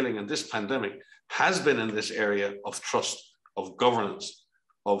single failing in this pandemic has been in this area of trust, of governance,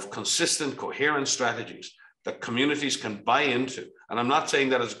 of consistent, coherent strategies that communities can buy into. And I'm not saying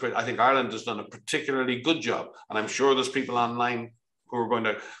that as a great, I think Ireland has done a particularly good job. And I'm sure there's people online who are going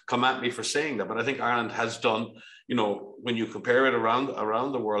to come at me for saying that, but I think Ireland has done, you know, when you compare it around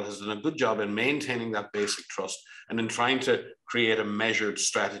the world, has done a good job in maintaining that basic trust and in trying to create a measured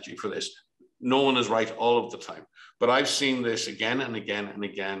strategy for this. No one is right all of the time, but I've seen this again and again and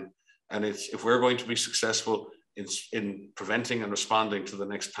again. And it's, if we're going to be successful in preventing and responding to the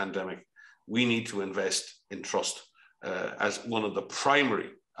next pandemic, we need to invest in trust as one of the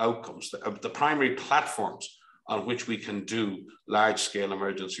primary outcomes, the primary platforms on which we can do large-scale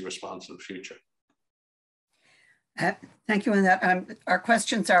emergency response in the future. Thank you on that. Our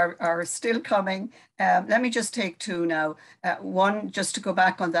questions are still coming. Let me just take two now. One, just to go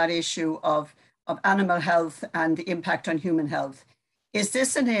back on that issue of animal health and the impact on human health. Is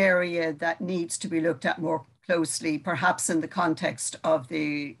this an area that needs to be looked at more closely, perhaps in the context of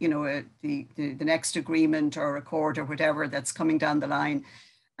the, you know, the next agreement or accord or whatever that's coming down the line?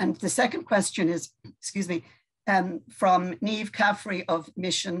 And the second question is, excuse me, from Niamh Caffrey of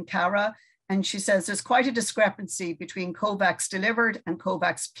Mission Cara. And she says there's quite a discrepancy between COVAX delivered and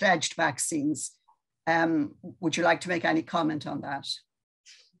COVAX pledged vaccines. Would you like to make any comment on that?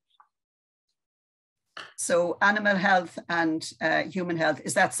 So animal health and human health,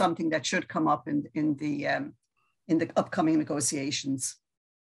 is that something that should come up in the upcoming negotiations?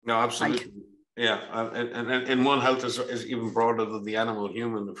 No, absolutely. Yeah, and one health is even broader than the animal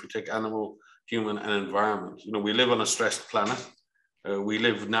human. If we take animal, human, and environment, you know, we live on a stressed planet. We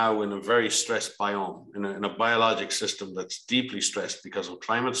live now in a very stressed biome, in a biologic system that's deeply stressed because of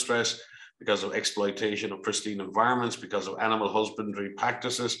climate stress, because of exploitation of pristine environments, because of animal husbandry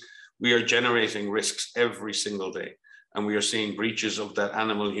practices. We are generating risks every single day, and we are seeing breaches of that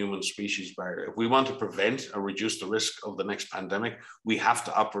animal-human species barrier. If we want to prevent or reduce the risk of the next pandemic, we have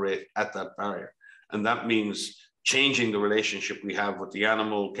to operate at that barrier. And that means changing the relationship we have with the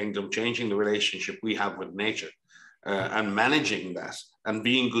animal kingdom, changing the relationship we have with nature, and managing that and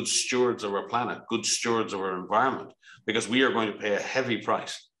being good stewards of our planet, good stewards of our environment, because we are going to pay a heavy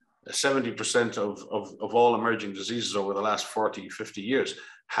price. 70% of all emerging diseases over the last 40, 50 years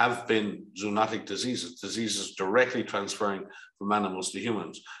have been zoonotic diseases directly transferring from animals to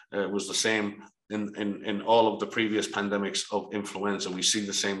humans. It was the same in all of the previous pandemics of influenza. We see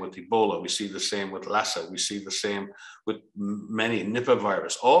the same with Ebola. We see the same with Lassa. We see the same with many Nipah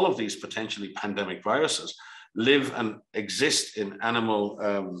virus. All of these potentially pandemic viruses live and exist in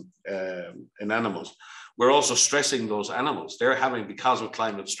animals. We're also stressing those animals. They're having, because of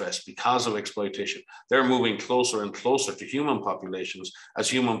climate stress, because of exploitation, they're moving closer and closer to human populations as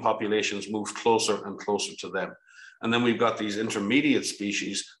human populations move closer and closer to them. And then we've got these intermediate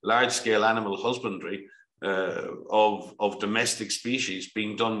species, large-scale animal husbandry of domestic species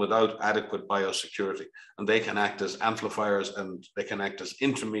being done without adequate biosecurity. And they can act as amplifiers and they can act as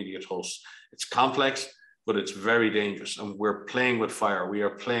intermediate hosts. It's complex, but it's very dangerous. And we're playing with fire. We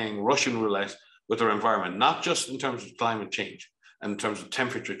are playing Russian roulette with our environment, not just in terms of climate change and in terms of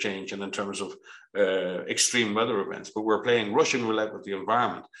temperature change and in terms of extreme weather events, but we're playing Russian roulette with the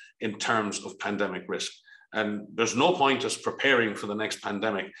environment in terms of pandemic risk. And there's no point us preparing for the next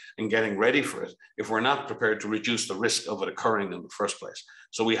pandemic and getting ready for it if we're not prepared to reduce the risk of it occurring in the first place.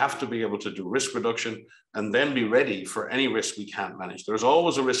 So we have to be able to do risk reduction and then be ready for any risk we can't manage. There's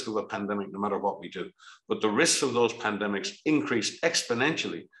always a risk of a pandemic no matter what we do, but the risks of those pandemics increase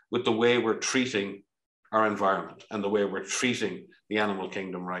exponentially with the way we're treating our environment and the way we're treating the animal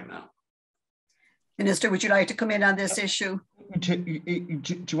kingdom right now. Minister, would you like to come in on this issue?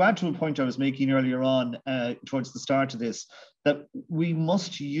 To add to a point I was making earlier on towards the start of this, that we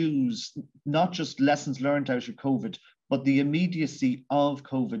must use not just lessons learned out of COVID, but the immediacy of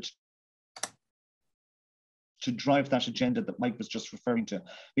COVID to drive that agenda that Mike was just referring to,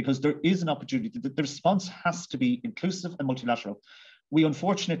 because there is an opportunity. The response has to be inclusive and multilateral. We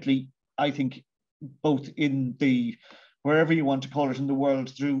unfortunately, I think, both in the wherever you want to call it in the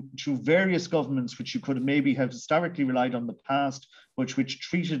world, through various governments, which you could maybe have historically relied on the past, which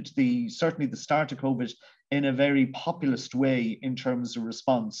treated certainly the start of COVID in a very populist way in terms of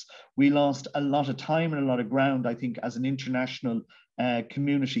response. We lost a lot of time and a lot of ground, I think, as an international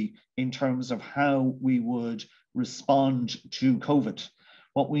community in terms of how we would respond to COVID.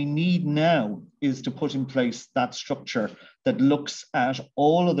 What we need now is to put in place that structure that looks at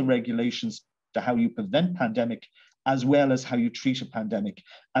all of the regulations to how you prevent pandemic, as well as how you treat a pandemic.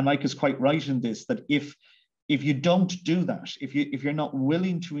 And Mike is quite right in this, that if you don't do that, if you're not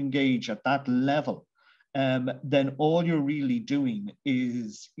willing to engage at that level, then all you're really doing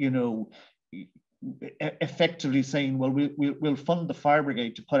is, effectively saying, well, we'll fund the fire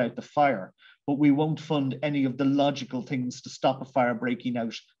brigade to put out the fire, but we won't fund any of the logical things to stop a fire breaking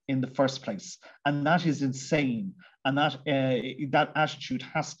out in the first place. And that is insane. And that attitude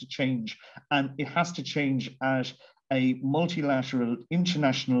has to change. And it has to change at a multilateral,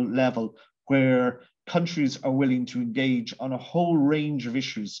 international level where countries are willing to engage on a whole range of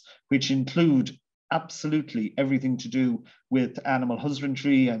issues, which include absolutely everything to do with animal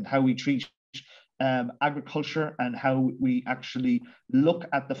husbandry and how we treat agriculture, and how we actually look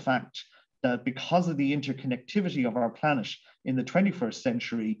at the fact that because of the interconnectivity of our planet in the 21st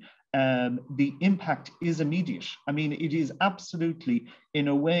century, the impact is immediate. I mean, it is absolutely, in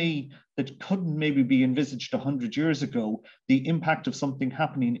a way that couldn't maybe be envisaged 100 years ago, the impact of something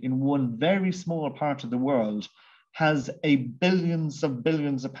happening in one very small part of the world has a billions of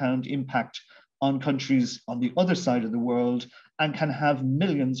pound impact on countries on the other side of the world, and can have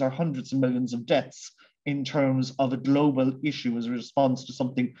millions or hundreds of millions of deaths in terms of a global issue as a response to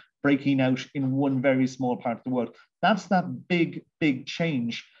something breaking out in one very small part of the world. That's that big, big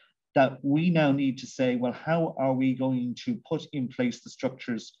change that we now need to say, well, how are we going to put in place the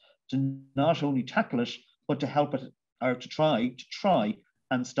structures to not only tackle it, but to help it, or to try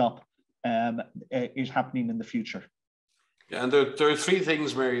and stop it happening in the future? Yeah, and there are three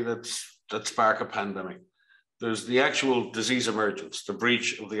things, Mary, that spark a pandemic. There's the actual disease emergence, the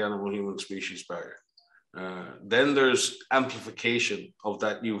breach of the animal-human species barrier. Then there's amplification of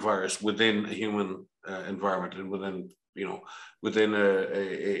that new virus within a human environment, and within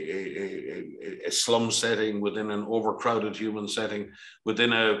a slum setting, within an overcrowded human setting,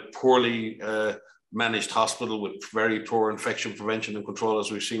 within a poorly managed hospital with very poor infection prevention and control,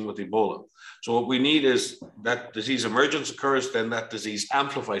 as we've seen with Ebola. So what we need is that disease emergence occurs, then that disease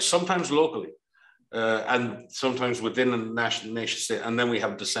amplifies, sometimes locally, and sometimes within a nation state, and then we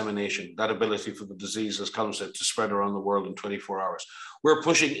have dissemination, that ability for the disease, as Colm said, to spread around the world in 24 hours. We're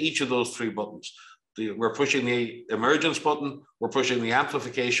pushing each of those three buttons. We're pushing the emergence button, we're pushing the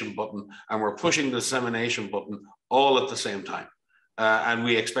amplification button, and we're pushing the dissemination button all at the same time. And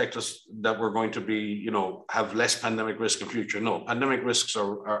we expect that we're going to be, have less pandemic risk in future. No, pandemic risks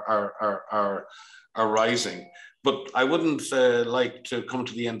are rising. But I wouldn't like to come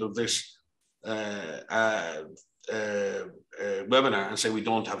to the end of this webinar and say we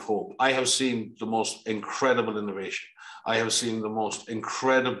don't have hope. I have seen the most incredible innovation. I have seen the most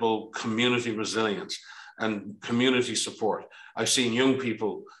incredible community resilience and community support. I've seen young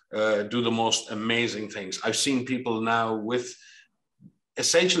people do the most amazing things. I've seen people now with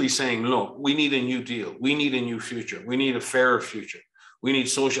essentially saying, look, we need a new deal. We need a new future. We need a fairer future. We need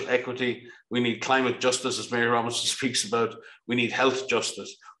social equity. We need climate justice, as Mary Robinson speaks about. We need health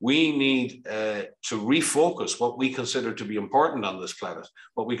justice. We need to refocus what we consider to be important on this planet,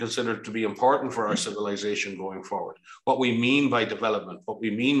 what we consider to be important for our civilization going forward, what we mean by development, what we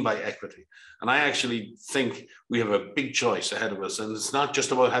mean by equity. And I actually think we have a big choice ahead of us. And it's not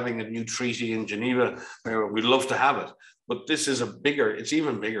just about having a new treaty in Geneva, where we'd love to have it. But this is it's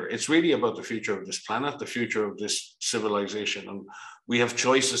even bigger. It's really about the future of this planet, the future of this civilization. And we have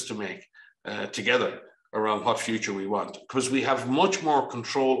choices to make together around what future we want, because we have much more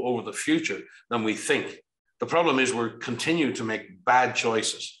control over the future than we think. The problem is we continue to make bad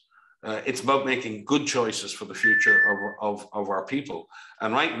choices. It's about making good choices for the future of our people.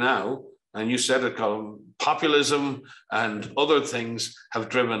 And right now, and you said it, Colm, populism and other things have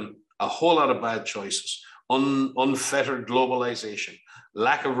driven a whole lot of bad choices. Unfettered globalization,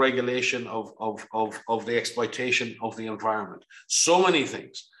 lack of regulation of the exploitation of the environment. So many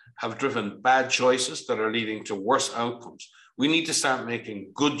things have driven bad choices that are leading to worse outcomes. We need to start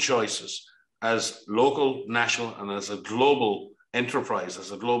making good choices as local, national, and as a global enterprise,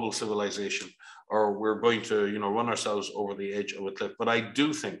 as a global civilization, or we're going to run ourselves over the edge of a cliff. But I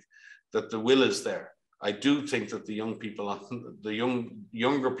do think that the will is there. I do think that the young people,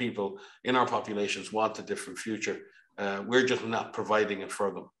 younger people in our populations want a different future. We're just not providing it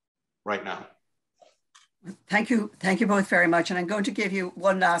for them right now. Thank you both very much. And I'm going to give you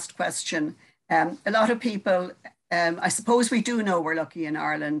one last question. A lot of people, I suppose we do know we're lucky in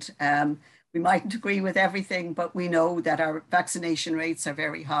Ireland. We mightn't agree with everything, but we know that our vaccination rates are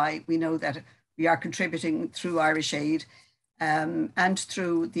very high. We know that we are contributing through Irish Aid. And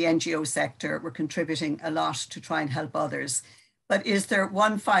through the NGO sector, we're contributing a lot to try and help others. But is there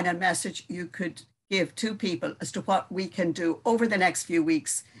one final message you could give to people as to what we can do over the next few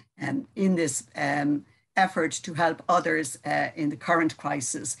weeks in this effort to help others in the current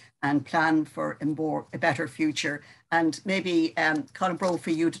crisis and plan for a better future? And maybe, Colm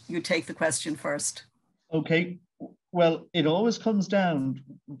Brophy, you take the question first. Okay. Well, it always comes down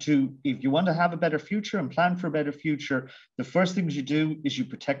to, if you want to have a better future and plan for a better future, the first things you do is you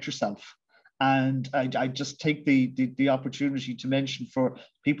protect yourself. And I just take the opportunity to mention for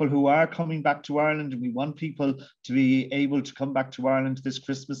people who are coming back to Ireland, and we want people to be able to come back to Ireland this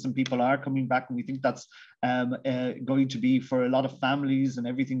Christmas, and people are coming back, and we think that's going to be for a lot of families and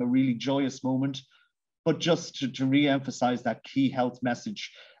everything a really joyous moment. But just to re-emphasize that key health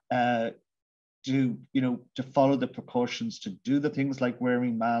message, to follow the precautions, to do the things like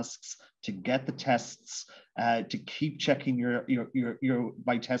wearing masks, to get the tests, to keep checking your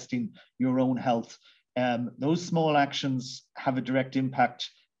by testing your own health. Those small actions have a direct impact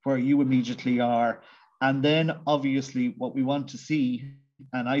where you immediately are. And then obviously what we want to see,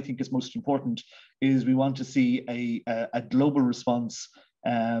 and I think is most important, is we want to see a global response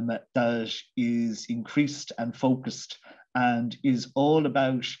that is increased and focused and is all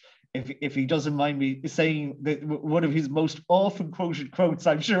about, if he doesn't mind me saying that one of his most often quoted quotes,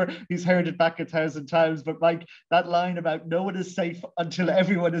 I'm sure he's heard it back 1,000 times, but Mike, that line about no one is safe until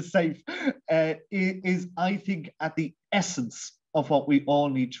everyone is safe is, I think, at the essence of what we all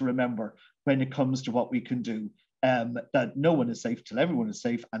need to remember when it comes to what we can do. That no one is safe till everyone is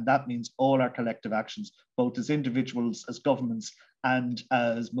safe, and that means all our collective actions, both as individuals, as governments, and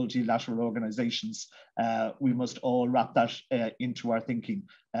as multilateral organizations. We must all wrap that into our thinking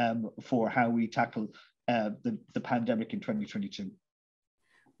for how we tackle the pandemic in 2022.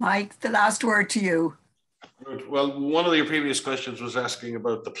 Mike, the last word to you. Good. Well, one of your previous questions was asking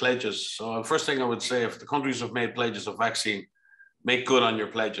about the pledges. So the first thing I would say, if the countries have made pledges of vaccine, make good on your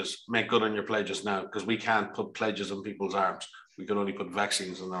pledges. Make good on your pledges now, because we can't put pledges in people's arms. We can only put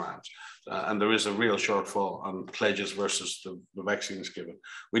vaccines in their arms. And there is a real shortfall on pledges versus the vaccines given.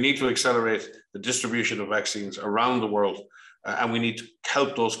 We need to accelerate the distribution of vaccines around the world, and we need to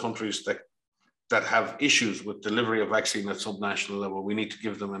help those countries that have issues with delivery of vaccine at subnational level. We need to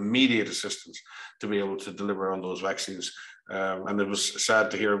give them immediate assistance to be able to deliver on those vaccines. And it was sad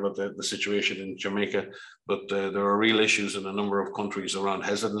to hear about the situation in Jamaica, but there are real issues in a number of countries around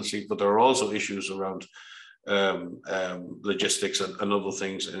hesitancy, but there are also issues around logistics and other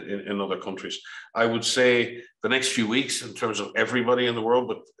things in other countries. I would say the next few weeks, in terms of everybody in the world,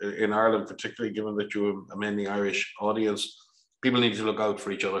 but in Ireland particularly, given that you're a mainly Irish audience, people need to look out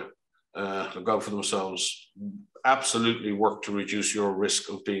for each other, look out for themselves, absolutely work to reduce your risk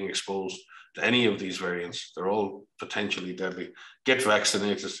of being exposed to any of these variants. They're all potentially deadly. Get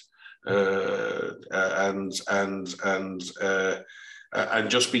vaccinated, and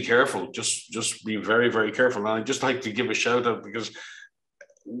just be careful. Just be very, very careful. And I'd just like to give a shout out, because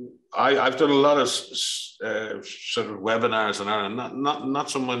I've done a lot of sort of webinars in Ireland, not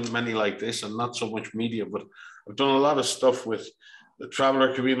so many like this, and not so much media, but I've done a lot of stuff with the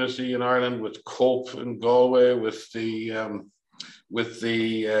traveller community in Ireland, with COPE in Galway, with the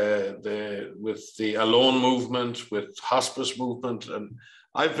alone movement, with hospice movement, and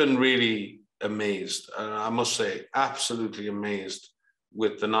I've been really amazed, and I must say absolutely amazed,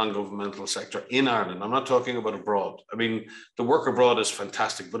 with the non-governmental sector in Ireland. I'm not talking about abroad. I mean, the work abroad is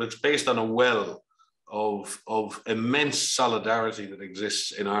fantastic, but it's based on a well of immense solidarity that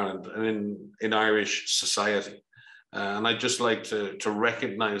exists in Ireland and in Irish society. And I'd just like to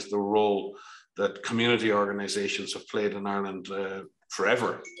recognise the role that community organisations have played in Ireland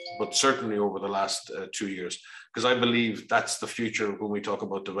forever, but certainly over the last 2 years, because I believe that's the future when we talk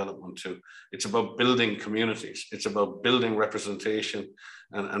about development too. It's about building communities. It's about building representation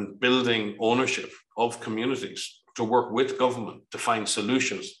and building ownership of communities to work with government to find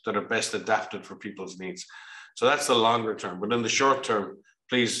solutions that are best adapted for people's needs. So that's the longer term. But in the short term,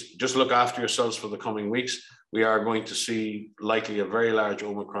 please just look after yourselves for the coming weeks. We are going to see likely a very large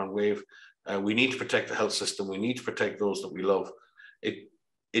Omicron wave. We need to protect the health system. We need to protect those that we love.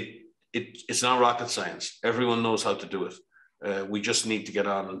 It's not rocket science. Everyone knows how to do it. We just need to get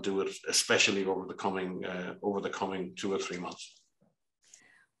on and do it, especially over the coming 2 or 3 months.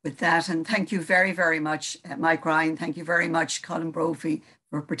 With that, and thank you very, very much, Mike Ryan. Thank you very much, Colm Brophy,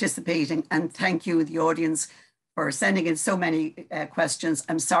 for participating, and thank you, the audience, for sending in so many questions.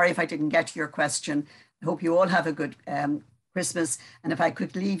 I'm sorry if I didn't get to your question. I hope you all have a good Christmas. And if I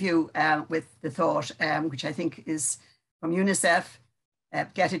could leave you with the thought, which I think is from UNICEF,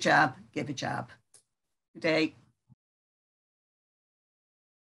 get a jab, give a jab. Good day.